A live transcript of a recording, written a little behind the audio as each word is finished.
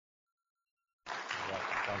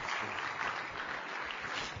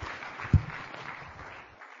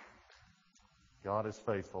God is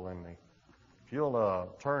faithful in me. If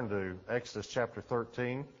you'll turn to Exodus chapter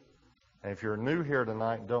 13, and if you're new here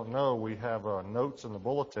tonight and don't know, we have notes in the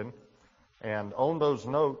bulletin, and on those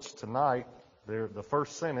notes tonight, the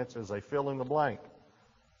first sentence is a fill in the blank.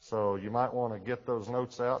 So you might want to get those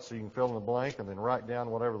notes out so you can fill in the blank and then write down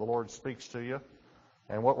whatever the Lord speaks to you.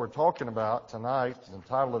 And what we're talking about tonight, the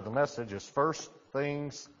title of the message is First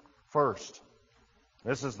Things First.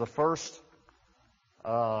 This is the first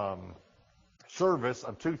service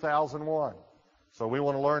of 2001. So we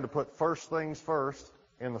want to learn to put first things first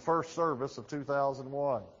in the first service of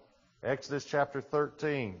 2001. Exodus chapter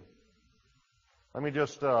 13. Let me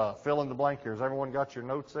just fill in the blank here. Has everyone got your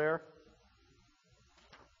notes there?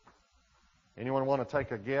 Anyone want to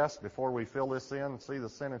take a guess before we fill this in? See the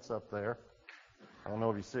sentence up there. I don't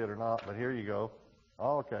know if you see it or not, but here you go.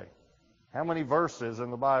 Oh, okay. How many verses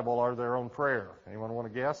in the Bible are there on prayer? Anyone want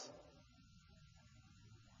to guess?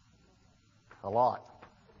 A lot.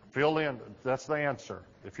 Fill in. That's the answer.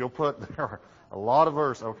 If you'll put, there are a lot of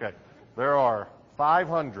verses. Okay. There are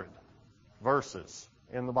 500 verses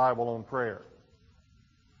in the Bible on prayer.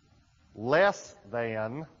 Less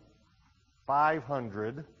than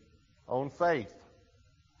 500 on faith.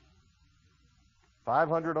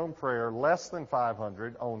 500 on prayer, less than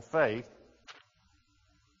 500 on faith,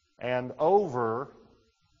 and over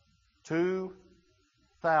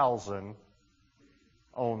 2,000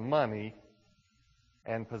 on money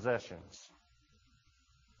and possessions.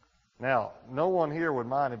 Now, no one here would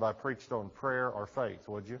mind if I preached on prayer or faith,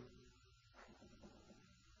 would you?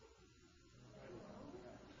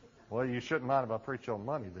 Well, you shouldn't mind if I preach on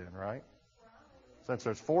money then, right? Since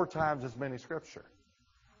there's 4 times as many scripture.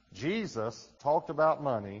 Jesus talked about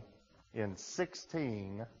money in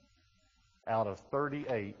 16 out of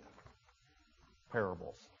 38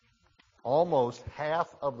 parables. Almost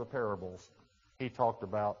half of the parables he talked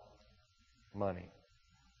about money.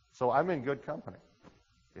 So I'm in good company.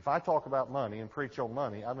 If I talk about money and preach on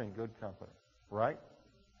money, I'm in good company. Right?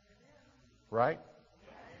 Right?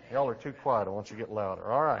 Y'all are too quiet. I want you to get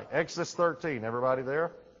louder. All right. Exodus 13. Everybody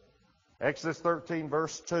there? Exodus 13,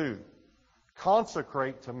 verse 2.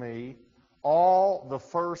 Consecrate to me all the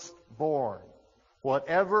firstborn,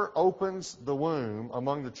 whatever opens the womb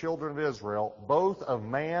among the children of Israel, both of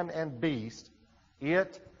man and beast,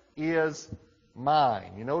 it is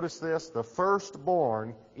mine. You notice this? The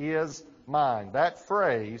firstborn is mine. That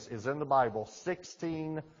phrase is in the Bible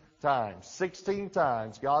 16 times. 16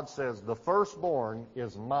 times God says the firstborn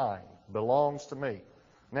is mine, belongs to me.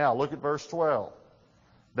 Now look at verse 12.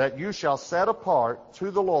 That you shall set apart to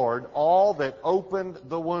the Lord all that opened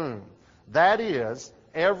the womb. That is,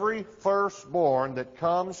 every firstborn that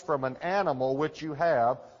comes from an animal which you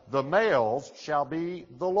have, the males shall be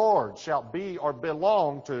the Lord, shall be or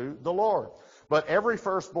belong to the Lord. But every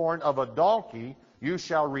firstborn of a donkey, you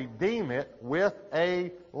shall redeem it with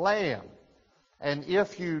a lamb. And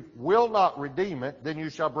if you will not redeem it, then you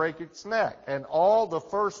shall break its neck. And all the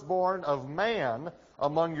firstborn of man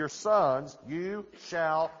among your sons you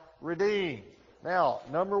shall redeem. Now,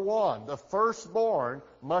 number 1, the firstborn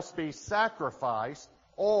must be sacrificed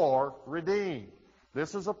or redeemed.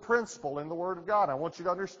 This is a principle in the Word of God. I want you to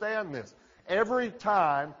understand this. Every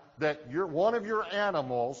time that one of your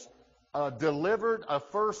animals delivered a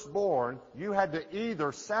firstborn, you had to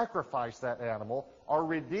either sacrifice that animal or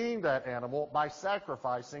redeem that animal by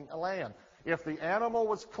sacrificing a lamb. If the animal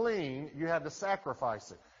was clean, you had to sacrifice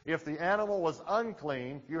it. If the animal was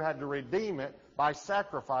unclean, you had to redeem it by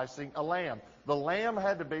sacrificing a lamb. The lamb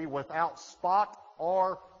had to be without spot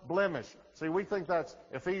or blemish. See, we think that's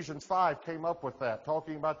Ephesians 5 came up with that,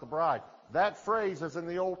 talking about the bride. That phrase is in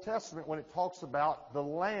the Old Testament when it talks about the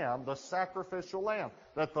lamb, the sacrificial lamb,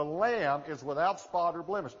 that the lamb is without spot or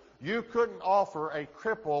blemish. You couldn't offer a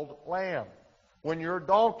crippled lamb. When your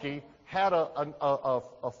donkey had a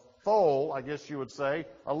foal, I guess you would say,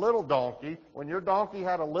 a little donkey, when your donkey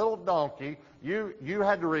had a little donkey, you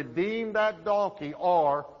had to redeem that donkey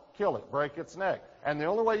or kill it, break its neck. And the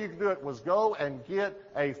only way you could do it was go and get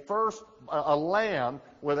a lamb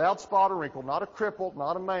without spot or wrinkle, not a crippled,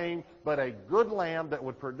 not a maimed, but a good lamb that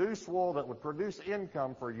would produce wool, that would produce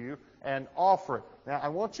income for you, and offer it. Now, I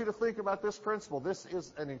want you to think about this principle. This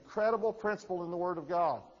is an incredible principle in the Word of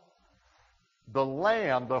God. The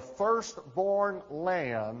lamb, the firstborn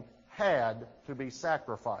lamb, had to be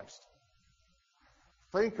sacrificed.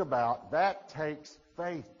 Think about that. Takes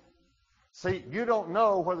faith. See, you don't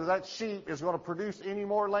know whether that sheep is going to produce any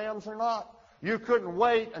more lambs or not. You couldn't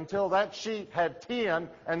wait until that sheep had 10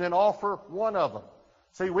 and then offer one of them.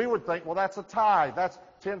 See, we would think, well, that's a tithe.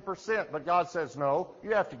 10%. But God says, no,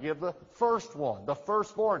 you have to give the first one, the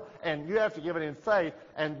firstborn. And you have to give it in faith.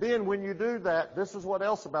 And then when you do that, this is what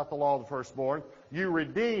else about the law of the firstborn. You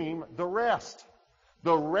redeem the rest.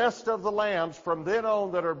 The rest of the lambs from then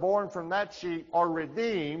on that are born from that sheep are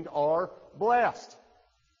redeemed or blessed.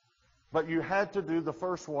 But you had to do the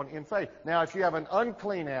first one in faith. Now, if you have an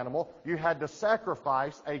unclean animal, you had to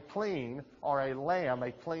sacrifice a clean or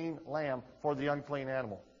a clean lamb for the unclean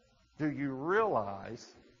animal. Do you realize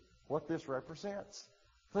what this represents?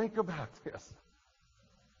 Think about this.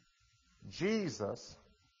 Jesus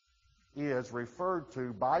is referred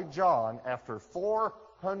to by John after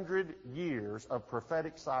 400 years of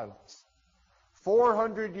prophetic silence.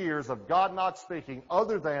 400 years of God not speaking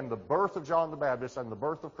other than the birth of John the Baptist and the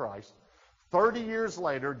birth of Christ. 30 years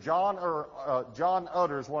later, John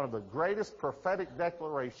utters one of the greatest prophetic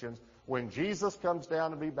declarations when Jesus comes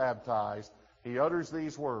down to be baptized. He utters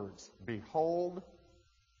these words, "Behold,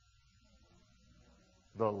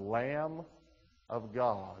 the Lamb of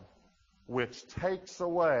God, which takes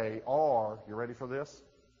away," or, you ready for this?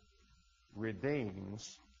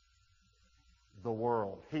 Redeems the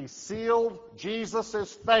world. He sealed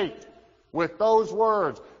Jesus' fate with those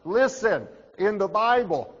words. Listen, in the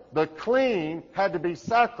Bible, the clean had to be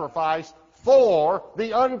sacrificed for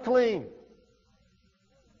the unclean.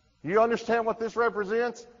 You understand what this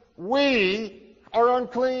represents? We are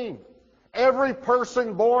unclean. Every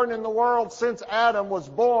person born in the world since Adam was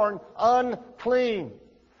born unclean.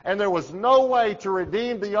 And there was no way to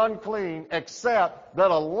redeem the unclean except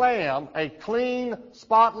that a lamb, a clean,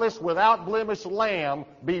 spotless, without blemish lamb,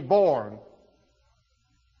 be born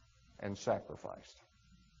and sacrificed.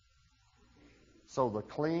 So the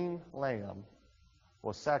clean lamb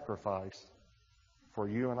was sacrificed for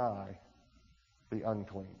you and I, the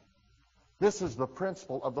unclean. This is the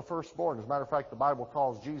principle of the firstborn. As a matter of fact, the Bible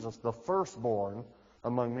calls Jesus the firstborn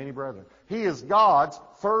among many brethren. He is God's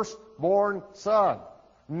firstborn son.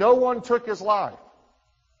 No one took his life.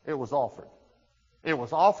 It was offered. It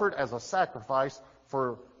was offered as a sacrifice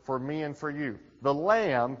for me and for you. The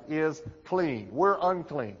lamb is clean. We're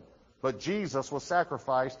unclean. But Jesus was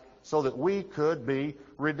sacrificed so that we could be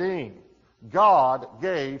redeemed. God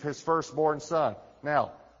gave his firstborn son.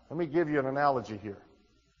 Now, let me give you an analogy here.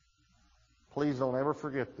 Please don't ever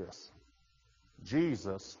forget this.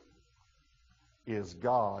 Jesus is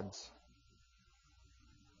God's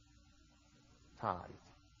tithe.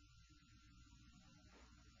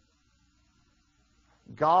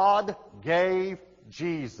 God gave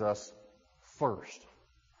Jesus first.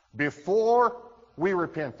 Before we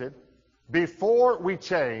repented, before we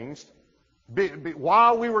changed,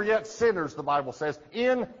 while we were yet sinners, the Bible says,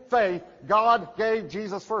 in faith, God gave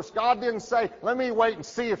Jesus first. God didn't say, let me wait and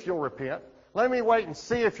see if you'll repent. Let me wait and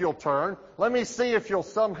see if you'll turn. Let me see if you'll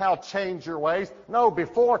somehow change your ways. No,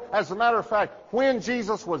 before, as a matter of fact, when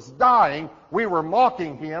Jesus was dying, we were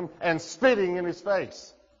mocking him and spitting in his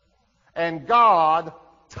face. And God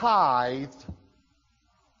tithed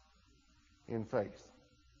in faith.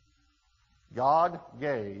 God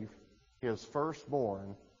gave his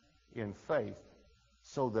firstborn in faith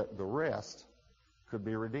so that the rest could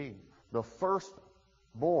be redeemed. The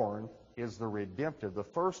firstborn is the redemptive. The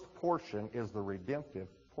first portion is the redemptive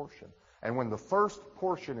portion. And when the first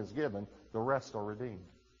portion is given, the rest are redeemed.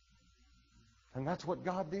 And that's what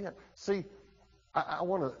God did. See, I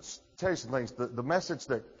want to tell you some things. The message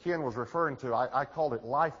that Ken was referring to, I called it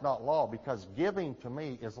life, not law, because giving to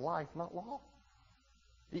me is life, not law.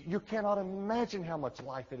 You cannot imagine how much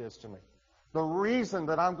life it is to me. The reason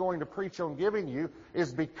that I'm going to preach on giving you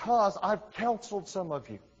is because I've counseled some of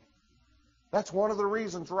you. That's one of the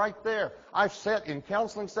reasons right there. I've sat in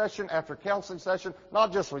counseling session after counseling session,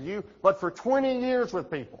 not just with you, but for 20 years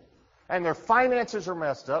with people. And their finances are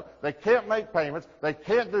messed up. They can't make payments. They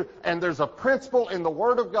can't do... And there's a principle in the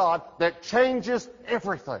Word of God that changes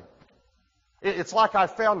everything. It's like I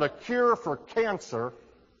found a cure for cancer,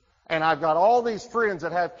 and I've got all these friends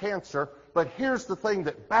that have cancer, but here's the thing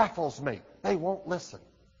that baffles me. They won't listen.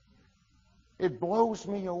 It blows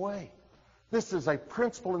me away. This is a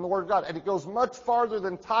principle in the Word of God, and it goes much farther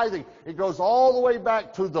than tithing. It goes all the way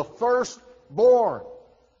back to the firstborn,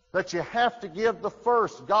 that you have to give the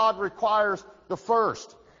first. God requires the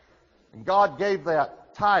first. And God gave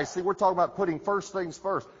that tithe. See, we're talking about putting first things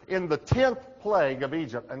first. In the 10th plague of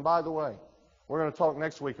Egypt, and by the way, we're going to talk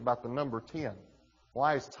next week about the number 10.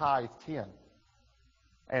 Why is tithe 10?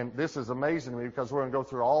 And this is amazing to me because we're going to go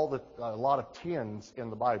through a lot of tens in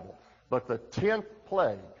the Bible. But the 10th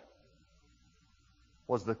plague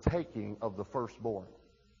was the taking of the firstborn.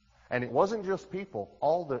 And it wasn't just people.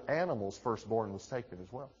 All the animals' firstborn was taken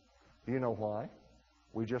as well. Do you know why?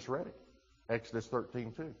 We just read it. Exodus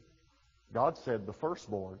 13:2. God said, the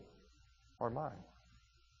firstborn are mine.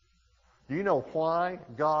 Do you know why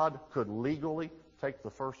God could legally take the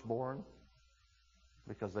firstborn?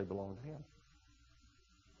 Because they belong to Him.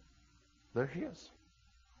 They're His.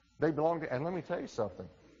 They belong to, and let me tell you something.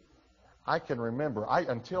 I can remember,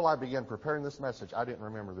 until I began preparing this message, I didn't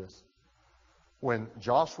remember this. When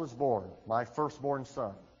Josh was born, my firstborn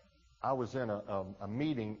son, I was in a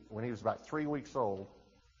meeting when he was about 3 weeks old,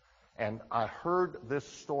 and I heard this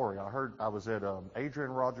story. I was at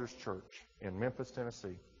Adrian Rogers Church in Memphis,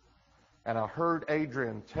 Tennessee, and I heard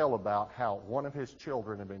Adrian tell about how one of his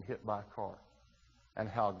children had been hit by a car, and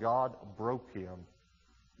how God broke him,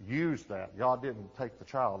 used that. God didn't take the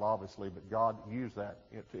child, obviously, but God used that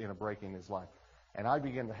in a breaking his life. And I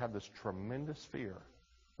began to have this tremendous fear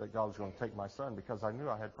that God was going to take my son, because I knew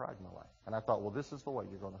I had pride in my life. And I thought, well, this is the way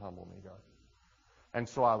you're going to humble me, God. And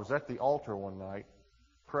so I was at the altar one night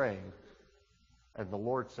praying, and the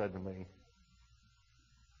Lord said to me,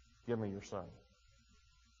 give me your son.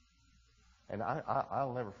 And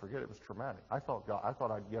I'll never forget, it was traumatic. I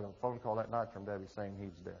thought I'd get a phone call that night from Debbie saying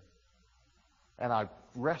he's dead. And I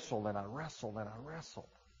wrestled and I wrestled and I wrestled.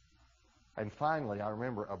 And finally, I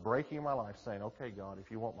remember a breaking in my life saying, okay, God,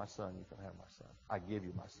 if you want my son, you can have my son. I give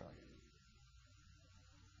you my son.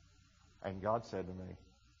 And God said to me,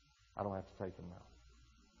 I don't have to take him now.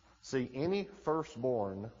 See, any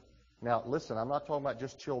firstborn, now listen, I'm not talking about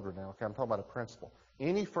just children now, okay? I'm talking about a principle.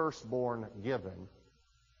 Any firstborn given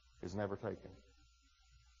is never taken.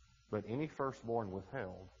 But any firstborn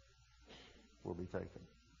withheld will be taken.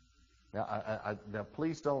 Now, now,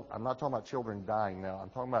 please don't, I'm not talking about children dying now. I'm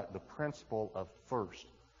talking about the principle of first.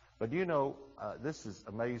 But you know, this is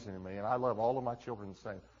amazing to me, and I love all of my children the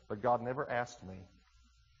same. But God never asked me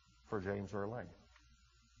for James or Elaine.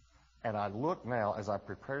 And I look now as I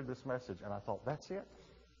prepared this message, and I thought, that's it.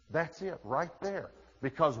 That's it, right there.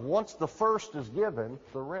 Because once the first is given,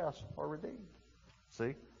 the rest are redeemed.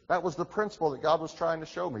 See? That was the principle that God was trying to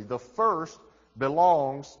show me. The first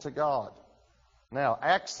belongs to God. Now,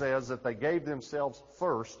 Acts says that they gave themselves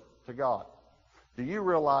first to God. Do you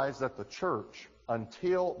realize that the church,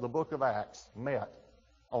 until the book of Acts, met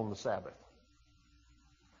on the Sabbath?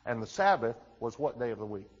 And the Sabbath was what day of the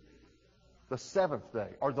week? The seventh day,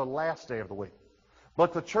 or the last day of the week.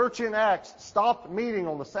 But the church in Acts stopped meeting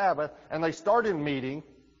on the Sabbath, and they started meeting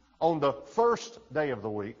on the first day of the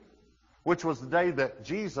week, which was the day that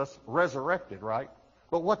Jesus resurrected, right?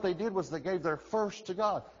 But what they did was they gave their first to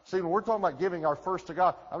God. See, when we're talking about giving our first to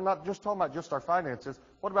God, I'm not just talking about just our finances.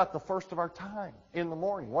 What about the first of our time in the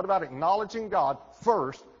morning? What about acknowledging God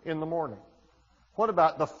first in the morning? What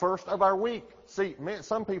about the first of our week? See,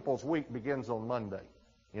 some people's week begins on Monday,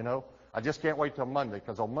 you know. I just can't wait till Monday,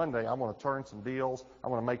 because on Monday I'm going to turn some deals. I'm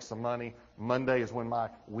going to make some money. Monday is when my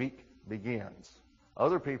week begins.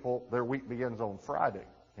 Other people, their week begins on Friday,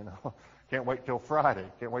 you know. Can't wait till Friday.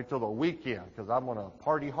 Can't wait till the weekend, because I'm going to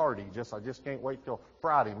party hardy. I just can't wait till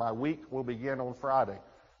Friday. My week will begin on Friday.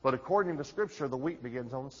 But according to Scripture, the week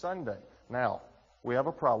begins on Sunday. Now, we have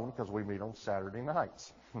a problem because we meet on Saturday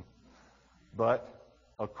nights. But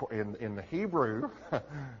in the Hebrew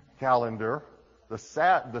calendar, the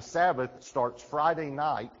Sabbath starts Friday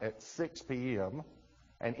night at 6 p.m.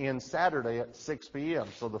 and ends Saturday at 6 p.m.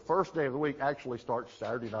 So the first day of the week actually starts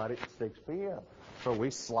Saturday night at 6 p.m. So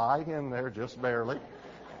we slide in there just barely.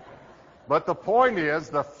 But the point is,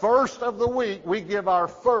 the first of the week, we give our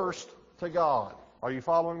first to God. Are you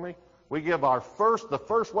following me? We give our first,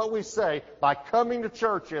 what we say by coming to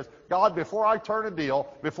church is, God, before I turn a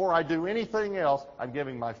deal, before I do anything else, I'm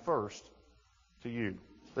giving my first to you.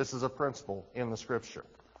 This is a principle in the Scripture.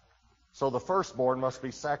 So the firstborn must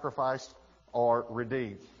be sacrificed or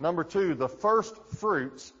redeemed. Number two, the first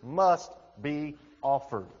fruits must be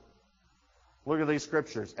offered. Look at these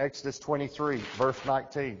scriptures. Exodus 23, verse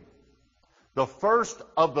 19. The first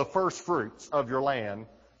of the first fruits of your land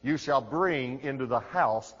you shall bring into the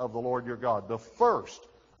house of the Lord your God. The first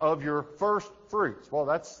of your first fruits. Well,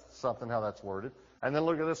 that's something how that's worded. And then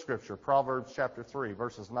look at this scripture, Proverbs chapter 3,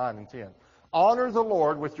 verses 9 and 10. Honor the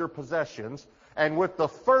Lord with your possessions and with the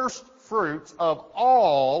first fruits of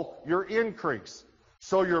all your increase.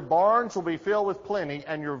 So your barns will be filled with plenty,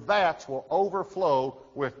 and your vats will overflow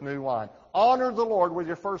with new wine. Honor the Lord with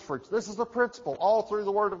your first fruits. This is the principle all through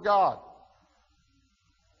the Word of God.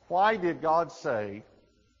 Why did God say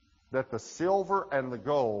that the silver and the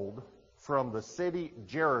gold from the city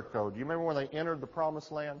Jericho, do you remember when they entered the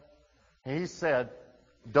Promised Land? He said,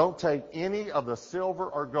 don't take any of the silver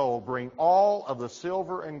or gold. Bring all of the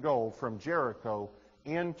silver and gold from Jericho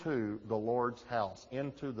into the Lord's house,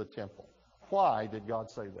 into the temple. Why did God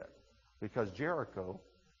say that? Because Jericho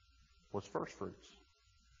was first fruits.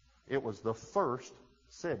 It was the first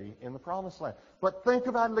city in the promised land. But think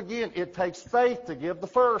about it again. It takes faith to give the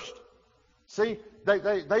first. See, they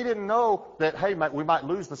didn't know that, hey, we might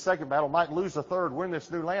lose the second battle, might lose the third, we're in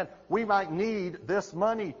this new land. We might need this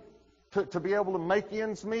money to be able to make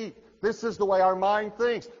ends meet. This is the way our mind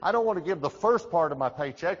thinks. I don't want to give the first part of my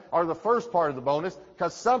paycheck or the first part of the bonus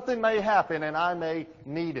because something may happen and I may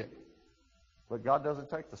need it. But God doesn't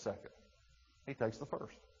take the second. He takes the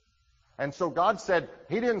first. And so God said,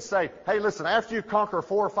 He didn't say, hey, listen, after you conquer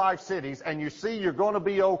 4 or 5 cities and you see you're going to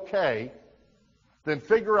be okay, then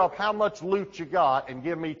figure out how much loot you got and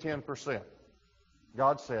give me 10%.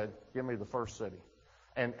 God said, give me the first city.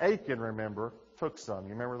 And Achan, remember, took some.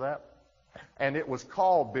 You remember that? And it was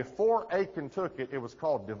called, before Achan took it, it was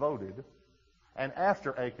called devoted. And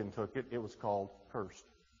after Achan took it, it was called cursed.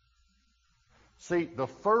 See, the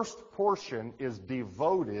first portion is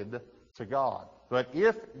devoted to God. But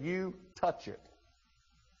if you touch it,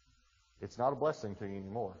 it's not a blessing to you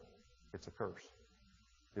anymore. It's a curse.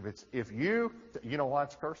 You know why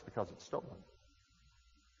it's cursed? Because it's stolen.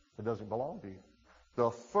 It doesn't belong to you. The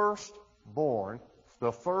firstborn,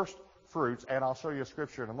 the first fruits, and I'll show you a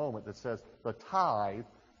scripture in a moment that says the tithe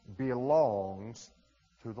belongs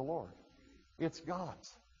to the Lord. It's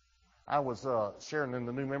God's. I was sharing in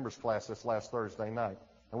the new members class this last Thursday night,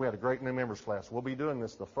 and we had a great new members class. We'll be doing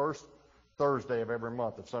this the first Thursday of every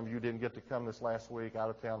month. If some of you didn't get to come this last week, out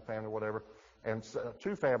of town family, whatever, and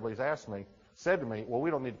 2 families said to me, well, we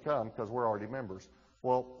don't need to come because we're already members.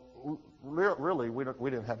 Well, really, we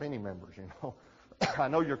didn't have any members, you know. I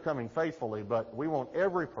know you're coming faithfully, but we want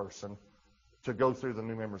every person to go through the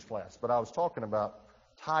new members class. But I was talking about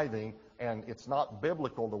tithing, and it's not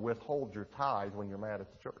biblical to withhold your tithe when you're mad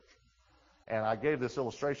at the church. And I gave this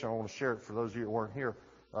illustration. I want to share it for those of you who weren't here.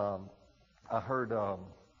 I heard,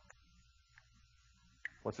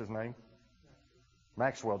 what's his name?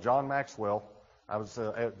 Maxwell, John Maxwell.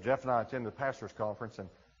 Jeff and I attended the pastor's conference, and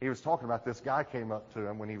he was talking about this guy came up to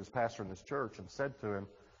him when he was pastoring this church and said to him,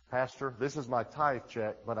 Pastor, this is my tithe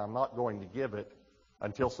check, but I'm not going to give it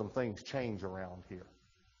until some things change around here.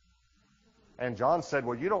 And John said,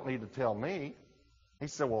 well, you don't need to tell me. He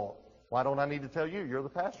said, well, why don't I need to tell you? You're the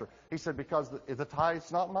pastor. He said, because the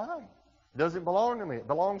tithe's not mine. It doesn't belong to me. It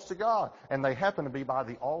belongs to God. And they happen to be by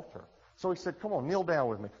the altar. So he said, come on, kneel down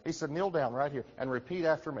with me. He said, kneel down right here and repeat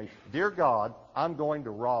after me. Dear God, I'm going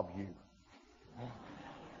to rob you.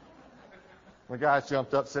 The guys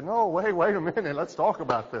jumped up and said, no, wait a minute. Let's talk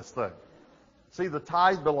about this thing. See, the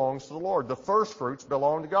tithe belongs to the Lord. The first fruits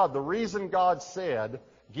belong to God. The reason God said,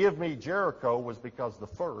 give me Jericho, was because the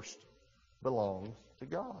first belongs to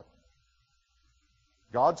God.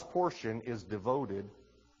 God's portion is devoted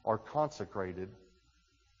or consecrated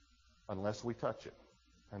unless we touch it.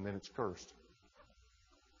 And then it's cursed.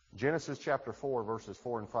 Genesis chapter 4, verses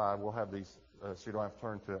 4 and 5. We'll have these so you don't have to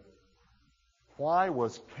turn to it. Why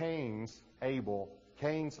was Cain's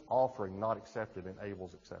offering not accepted and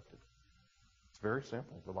Abel's accepted? It's very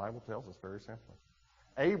simple. The Bible tells us very simply.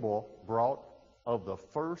 Abel brought of the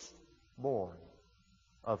firstborn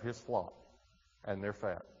of his flock and their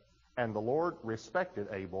fat. And the Lord respected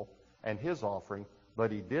Abel and his offering, but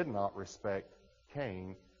he did not respect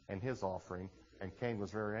Cain and his offering. And Cain was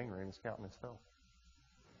very angry and his countenance fell.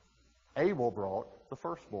 Abel brought the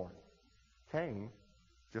firstborn. Cain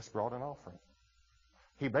just brought an offering.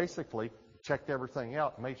 He basically checked everything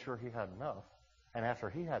out and made sure he had enough. And after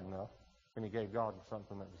he had enough, then he gave God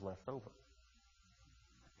something that was left over.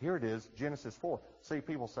 Here it is, Genesis 4. See,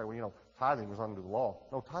 people say, well, tithing was under the law.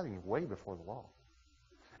 No, tithing is way before the law.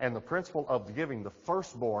 And the principle of giving the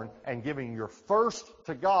firstborn and giving your first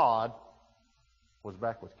to God was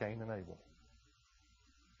back with Cain and Abel.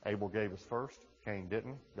 Abel gave his first. Cain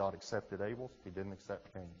didn't. God accepted Abel's. He didn't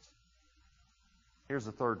accept Cain's. Here's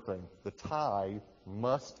the third thing. The tithe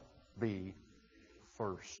must be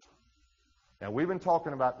first. Now, we've been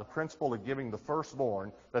talking about the principle of giving the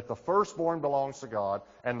firstborn, that the firstborn belongs to God,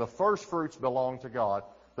 and the first fruits belong to God.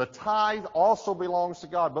 The tithe also belongs to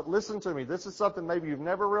God. But listen to me. This is something maybe you've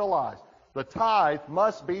never realized. The tithe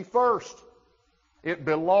must be first. It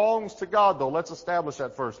belongs to God, though. Let's establish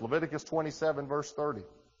that first. Leviticus 27, verse 30.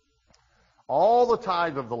 All the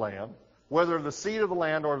tithe of the land, whether the seed of the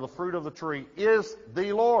land or the fruit of the tree, is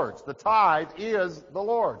the Lord's. The tithe is the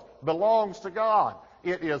Lord's. Belongs to God.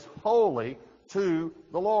 It is holy to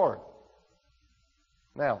the Lord.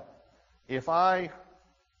 Now, if I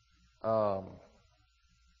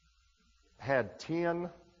had 10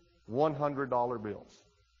 $100 bills,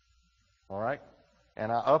 all right,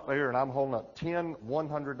 and I'm holding up 10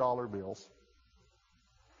 $100 bills,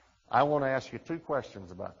 I want to ask you 2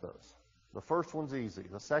 questions about those. The first one's easy.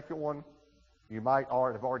 The second one, you might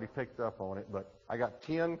have already picked up on it, but I got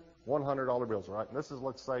 10 $100 bills, right? And this is,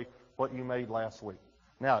 let's say, what you made last week.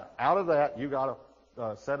 Now, out of that, you got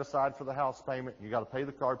to set aside for the house payment. You got to pay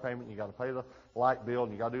the car payment. You got to pay the light bill,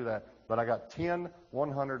 and you got to do that. But I got 10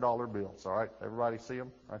 $100 bills, all right? Everybody see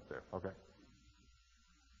them? Right there. Okay.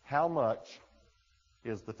 How much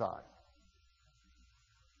is the tithe?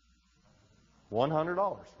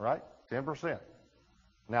 $100, right? 10%.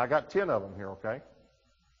 Now, I got 10 of them here, okay?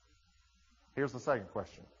 Here's the second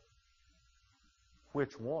question.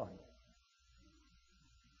 Which one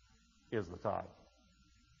is the tithe?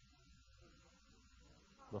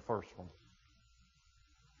 The first one.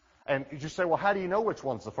 And you just say, well, how do you know which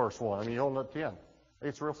one's the first one? I mean, you hold up 10.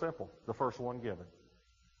 It's real simple. The first one given.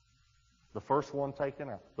 The first one taken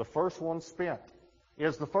out. The first one spent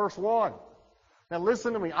is the first one. Now,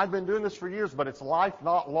 listen to me. I've been doing this for years, but it's life,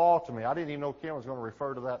 not law to me. I didn't even know Ken was going to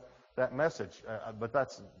refer to that message,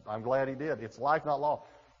 but I'm glad he did. It's life, not law.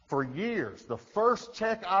 For years, the first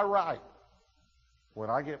check I write when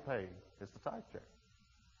I get paid is the tithe check.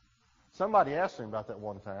 Somebody asked me about that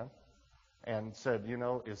one time and said, you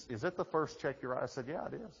know, is it the first check you write? I said, yeah,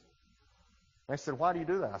 it is. They said, why do you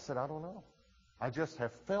do that? I said, I don't know. I just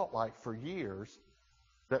have felt like for years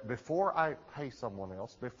that before I pay someone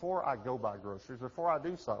else, before I go buy groceries, before I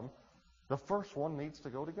do something, the first one needs to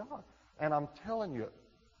go to God. And I'm telling you,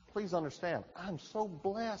 please understand, I'm so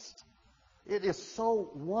blessed. It is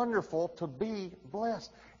so wonderful to be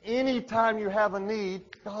blessed. Anytime you have a need,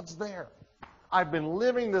 God's there. I've been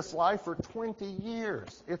living this life for 20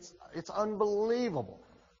 years. It's unbelievable.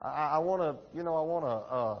 I want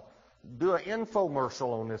to do an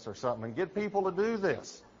infomercial on this or something and get people to do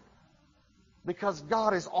this. Because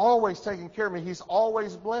God is always taking care of me. He's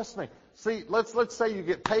always blessed me. See, let's say you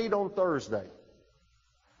get paid on Thursday.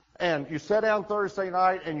 And you sit down Thursday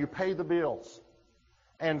night and you pay the bills.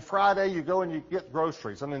 And Friday you go and you get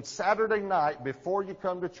groceries. And then Saturday night, before you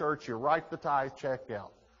come to church, you write the tithe check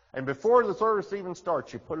out. And before the service even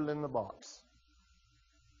starts, you put it in the box.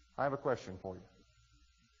 I have a question for you.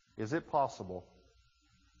 Is it possible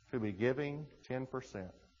to be giving 10%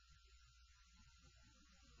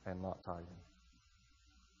 and not tithing?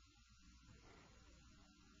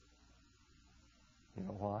 You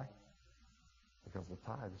know why? Because the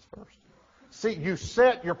tithe is first. See, you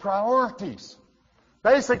set your priorities.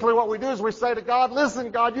 Basically what we do is we say to God, listen,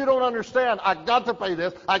 God, you don't understand. I got to pay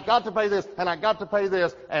this, I got to pay this, and I got to pay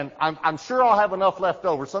this, and I'm sure I'll have enough left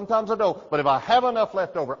over. Sometimes I don't, but if I have enough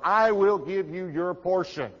left over, I will give you your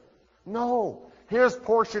portion. No, his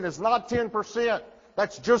portion is not 10%.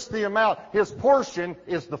 That's just the amount. His portion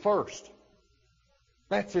is the first.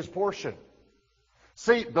 That's his portion.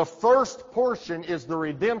 See, the first portion is the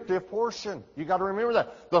redemptive portion. You got to remember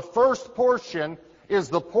that. The first portion is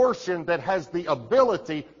the portion that has the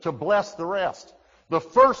ability to bless the rest. The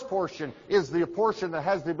first portion is the portion that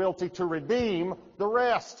has the ability to redeem the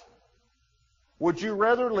rest. Would you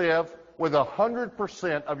rather live with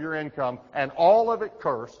 100% of your income and all of it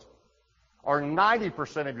cursed, or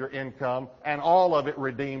 90% of your income and all of it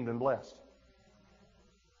redeemed and blessed?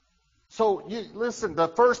 So, listen, the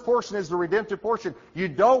first portion is the redemptive portion. You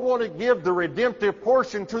don't want to give the redemptive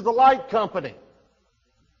portion to the light company.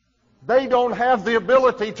 They don't have the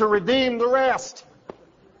ability to redeem the rest.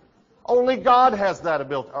 Only God has that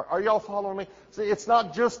ability. Are y'all following me? See, it's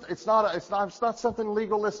not something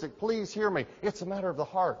legalistic. Please hear me. It's a matter of the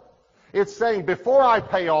heart. It's saying, before I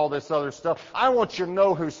pay all this other stuff, I want you to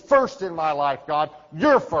know who's first in my life, God.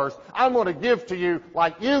 You're first. I'm going to give to you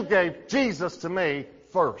like you gave Jesus to me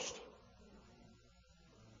first.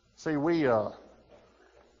 See, we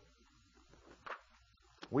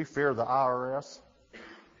fear the IRS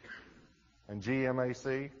and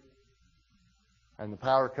GMAC and the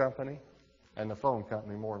power company and the phone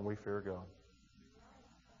company more than we fear God.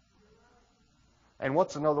 And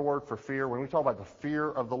what's another word for fear? When we talk about the fear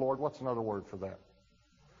of the Lord, what's another word for that?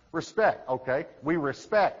 Respect, okay? We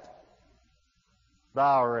respect the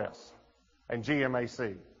IRS and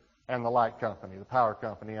GMAC and the light company, the power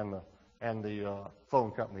company and the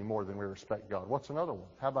phone company more than we respect God. What's another one?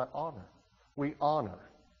 How about honor? We honor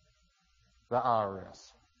the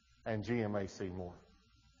IRS and GMAC more.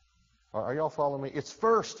 Are y'all following me? It's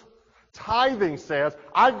first. Tithing says,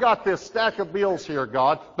 I've got this stack of bills here,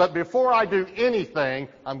 God, but before I do anything,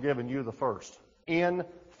 I'm giving you the first. In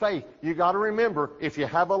faith. You got to remember, if you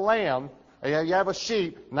have a lamb, you have a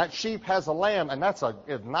sheep, and that sheep has a lamb, and that's a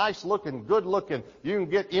nice looking, good looking, you can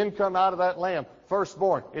get income out of that lamb.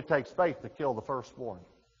 Firstborn. It takes faith to kill the firstborn.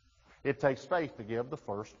 It takes faith to give the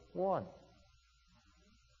first one.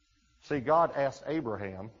 See, God asked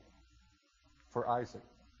Abraham for Isaac.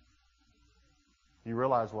 You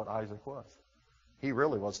realize what Isaac was? He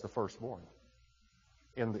really was the firstborn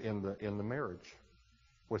in the marriage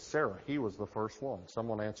with Sarah. He was the first one.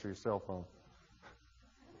 Someone answer your cell phone.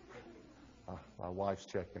 My wife's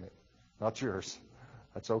checking it. Not yours.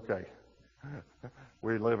 That's okay.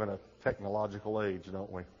 We live in a technological age,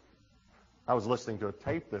 don't we? I was listening to a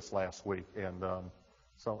tape this last week, and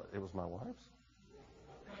so it was my wife's.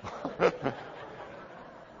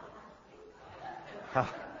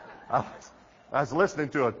 I was listening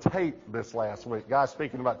to a tape this last week. Guy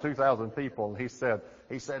speaking about 2,000 people, and he said,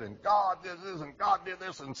 and God did this, and God did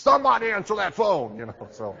this, and somebody answer that phone, you know.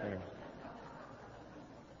 So, anyway.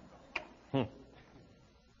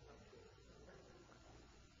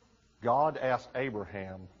 God asked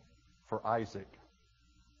Abraham for Isaac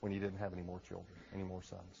when he didn't have any more children, any more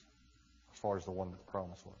sons, as far as the one that the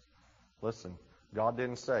promise was. Listen, God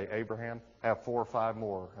didn't say, Abraham, have 4 or 5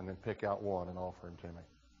 more, and then pick out one and offer him to me.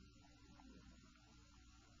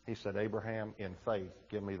 He said, Abraham, in faith,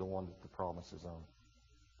 give me the one that the promise is on,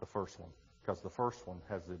 the first one, because the first one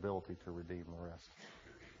has the ability to redeem the rest.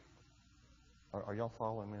 Are y'all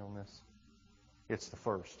following me on this? It's the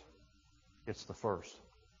first. It's the first.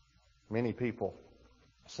 Many people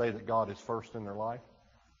say that God is first in their life,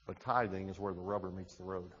 but tithing is where the rubber meets the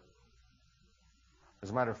road. As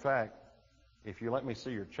a matter of fact, if you let me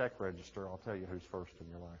see your check register, I'll tell you who's first in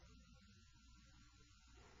your life.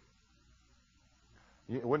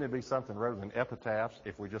 Wouldn't it be something rather than epitaphs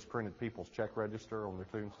if we just printed people's check register on their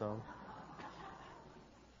tombstone?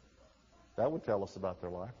 That would tell us about their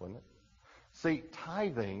life, wouldn't it? See,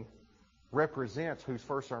 tithing represents who's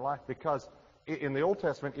first in our life, because in the Old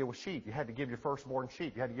Testament it was sheep. You had to give your firstborn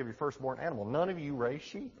sheep. You had to give your firstborn animal. None of you raise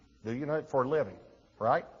sheep, do you know, for a living,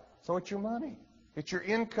 right? So it's your money. It's your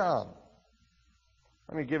income.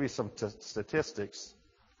 Let me give you some statistics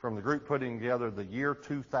from the group putting together the year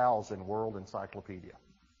 2000 World Encyclopedia.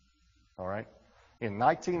 All right? In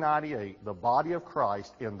 1998, the body of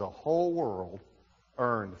Christ in the whole world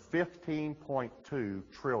earned $15.2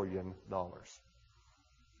 trillion.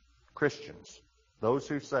 Christians, those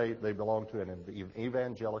who say they belong to an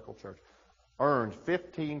evangelical church, earned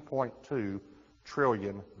 $15.2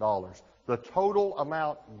 trillion. The total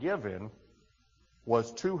amount given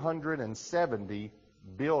was $270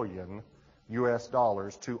 billion U.S.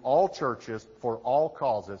 dollars to all churches for all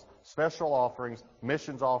causes, special offerings,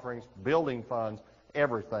 missions offerings, building funds,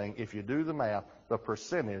 everything. If you do the math, the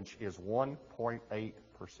percentage is 1.8%.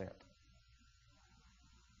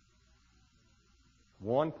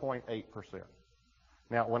 1.8%.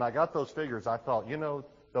 Now, when I got those figures, I thought,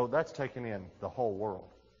 though that's taking in the whole world.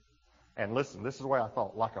 And listen, this is the way I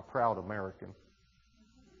thought, like a proud American.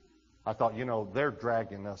 I thought, they're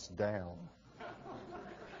dragging us down.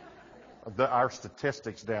 Our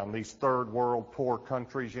statistics down, these third world poor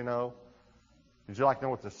countries, Would you like to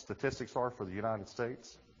know what the statistics are for the United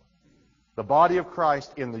States? The body of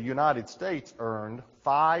Christ in the United States earned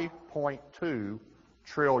 $5.2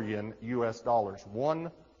 trillion U.S. dollars.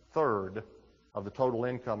 1/3 of the total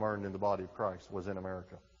income earned in the body of Christ was in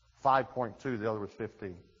America. 5.2, the other was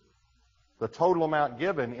 15. The total amount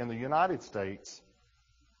given in the United States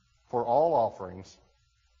for all offerings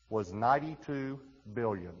was $92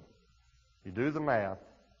 billion. You do the math,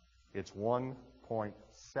 it's 1.7%.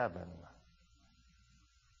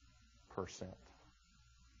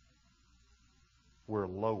 We're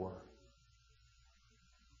lower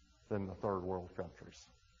than the third world countries.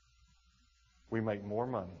 We make more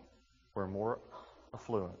money, we're more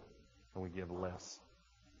affluent, and we give less.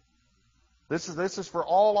 This is for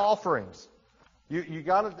all offerings. You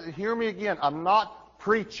got to hear me again. I'm not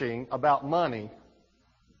preaching about money.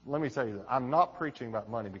 Let me tell you that. I'm not preaching about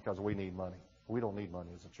money because we need money. We don't need money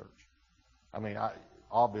as a church.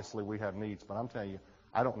 Obviously we have needs, but I'm telling you,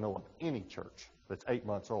 I don't know of any church that's 8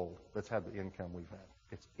 months old that's had the income we've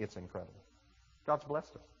had. It's incredible. God's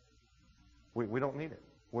blessed us. We don't need it.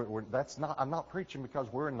 I'm not preaching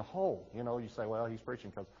because we're in the hole. You say, well, he's preaching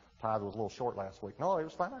because tithe was a little short last week. No, it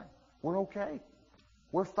was fine. We're okay.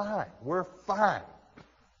 We're fine. We're fine.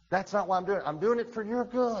 That's not why I'm doing it. I'm doing it for your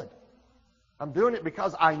good. I'm doing it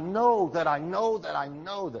because I know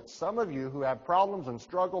that some of you who have problems and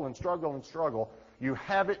struggle, you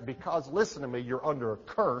have it because, listen to me, you're under a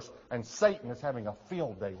curse and Satan is having a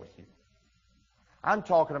field day with you. I'm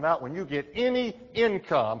talking about when you get any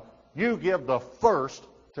income, you give the first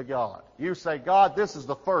to God. You say, God, this is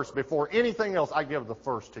the first. Before anything else, I give the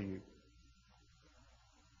first to you.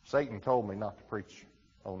 Satan told me not to preach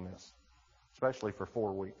on this, especially for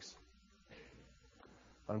 4 weeks.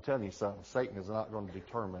 I'm telling you something, Satan is not going to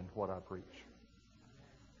determine what I preach.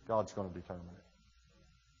 God's going to determine it.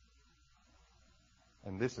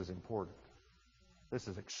 And this is important. This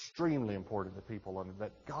is extremely important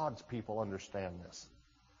that God's people understand this.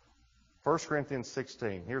 1 Corinthians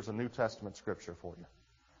 16. Here's a New Testament scripture for you.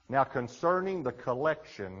 Now concerning the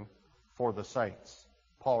collection for the saints,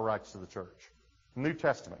 Paul writes to the church. New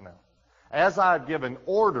Testament now. As I have given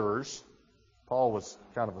orders, Paul was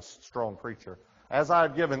kind of a strong preacher. As I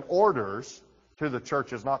have given orders to the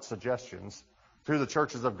churches, not suggestions, to the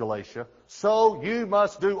churches of Galatia, so you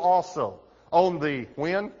must do also on the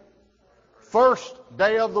when? First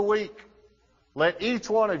day of the week. Let each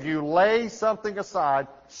one of you lay something aside,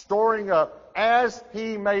 storing up as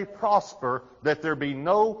he may prosper, that there be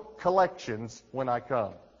no collections when I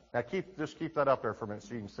come. Now just keep that up there for a minute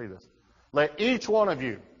so you can see this. Let each one of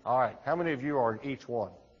you. All right, how many of you are in each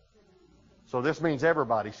one? So this means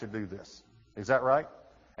everybody should do this. Is that right?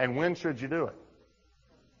 And when should you do it?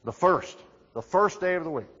 The first day of the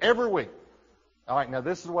week. Every week. All right, now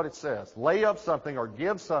this is what it says. Lay up something or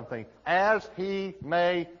give something as he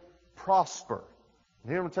may prosper.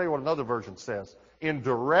 Here, I'm going to tell you what another version says. In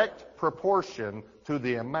direct proportion to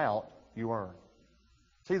the amount you earn.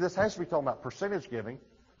 See, this has to be talking about percentage giving,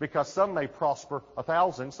 because some may prosper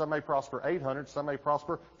 1,000, some may prosper 800, some may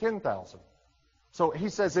prosper 10,000. So he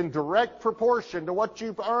says in direct proportion to what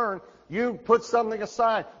you've earned, you put something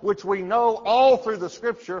aside, which we know all through the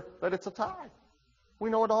Scripture that it's a tithe. We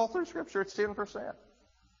know it all through Scripture. It's 10%.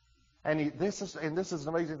 And this is an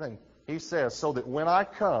amazing thing. He says, so that when I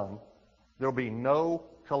come, there'll be no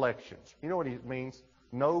collections. You know what he means?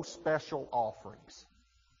 No special offerings.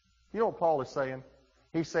 You know what Paul is saying?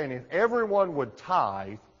 He's saying if everyone would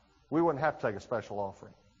tithe, we wouldn't have to take a special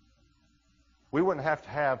offering. We wouldn't have to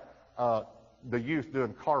have the youth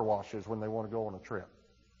doing car washes when they want to go on a trip.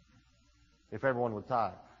 If everyone would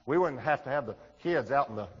tithe. We wouldn't have to have the kids out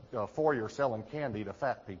in the foyer selling candy to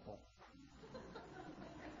fat people.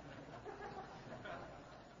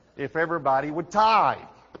 If everybody would tithe.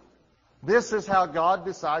 This is how God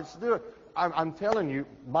decides to do it. I'm telling you,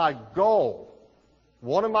 my goal,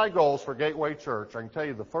 one of my goals for Gateway Church, I can tell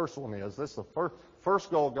you the first one is, this is the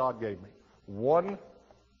first goal God gave me. Let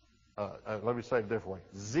me say it a different way.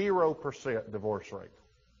 0% divorce rate.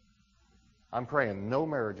 I'm praying no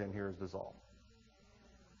marriage in here is dissolved.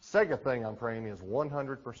 Second thing I'm praying is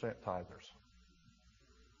 100% tithers.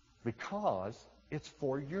 Because it's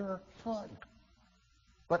for your fun.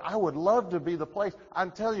 But I would love to be the place. I'm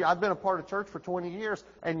telling you, I've been a part of church for 20 years,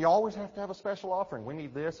 and you always have to have a special offering. We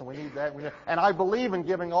need this, and we need that. And I believe in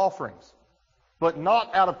giving offerings. But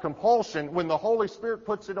not out of compulsion when the Holy Spirit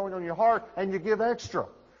puts it on your heart and you give extra.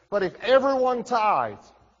 But if everyone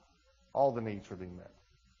tithes, all the needs would be met.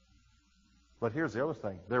 But here's the other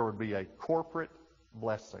thing. There would be a corporate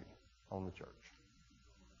blessing on the church.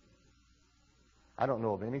 I don't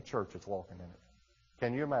know of any church that's walking in it.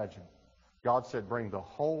 Can you imagine? God said, bring the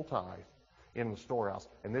whole tithe in the storehouse.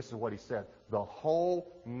 And this is what he said. The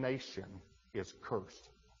whole nation is cursed.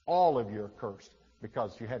 All of you are cursed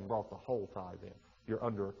because you hadn't brought the whole tithe in. You're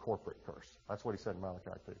under a corporate curse. That's what he said in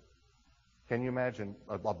Malachi 2. Can you imagine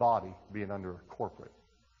a body being under a corporate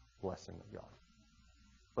blessing of God?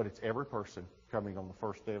 But it's every person coming on the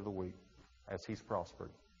first day of the week as he's prospered,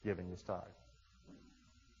 giving his tithe.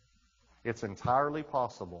 It's entirely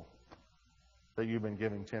possible that you've been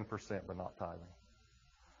giving 10% but not tithing.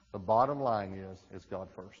 The bottom line is God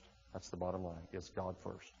first. That's the bottom line, is God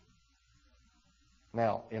first.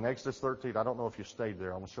 Now, in Exodus 13, I don't know if you stayed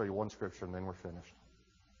there. I'm going to show you one scripture and then we're finished.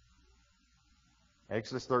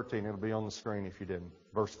 Exodus 13, it'll be on the screen if you didn't.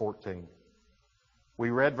 Verse 14. We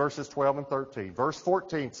read verses 12 and 13. Verse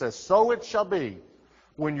 14 says, so it shall be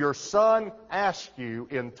when your son asks you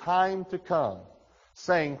in time to come,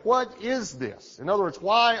 saying, what is this? In other words,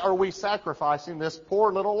 why are we sacrificing this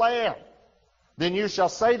poor little lamb? Then you shall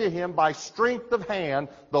say to him, by strength of hand,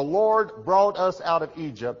 the Lord brought us out of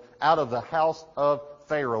Egypt, out of the house of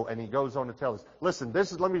Pharaoh. And he goes on to tell us. Listen,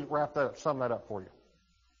 let me sum that up for you.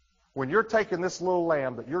 When you're taking this little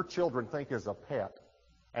lamb that your children think is a pet,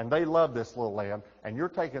 and they love this little lamb, and you're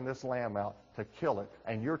taking this lamb out to kill it,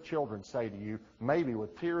 and your children say to you, maybe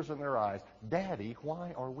with tears in their eyes, Daddy,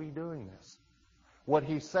 why are we doing this? What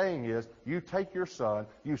he's saying is, you take your son,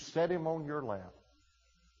 you set him on your lap,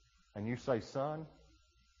 and you say, son,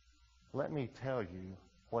 let me tell you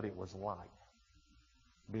what it was like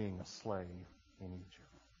being a slave in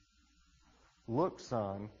Egypt. Look,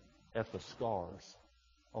 son, at the scars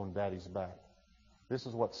on Daddy's back. This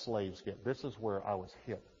is what slaves get. This is where I was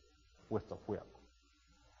hit with the whip.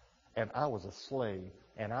 And I was a slave,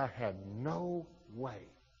 and I had no way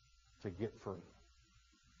to get free.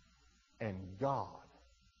 And God,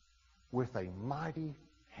 with a mighty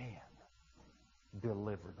hand,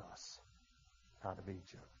 delivered us out of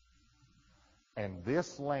Egypt. And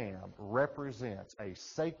this lamb represents a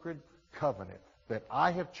sacred covenant that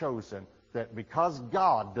I have chosen, that because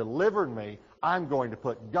God delivered me, I'm going to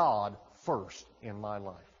put God first in my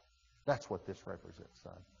life. That's what this represents,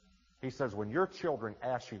 son. He says, when your children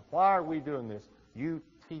ask you, why are we doing this? You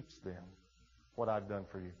teach them what I've done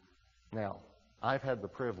for you. Now, I've had the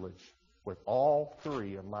privilege with all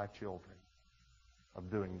three of my children of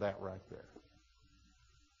doing that right there.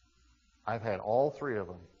 I've had all three of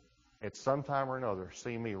them at some time or another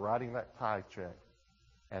see me writing that tithe check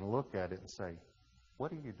and look at it and say,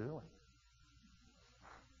 what are you doing?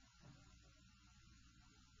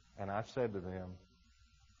 And I've said to them,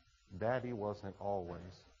 Daddy wasn't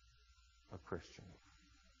always a Christian.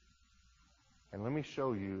 And let me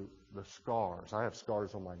show you the scars. I have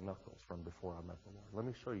scars on my knuckles from before I met the Lord. Let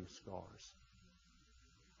me show you scars.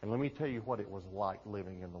 And let me tell you what it was like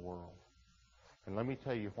living in the world. And let me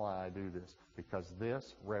tell you why I do this. Because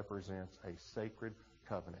this represents a sacred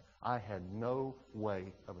covenant. I had no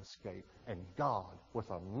way of escape. And God, with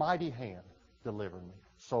a mighty hand, delivered me.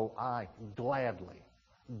 So I gladly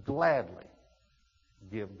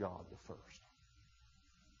give God the first.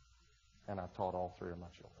 And I taught all three of my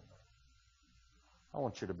children that. I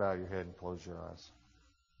want you to bow your head and close your eyes.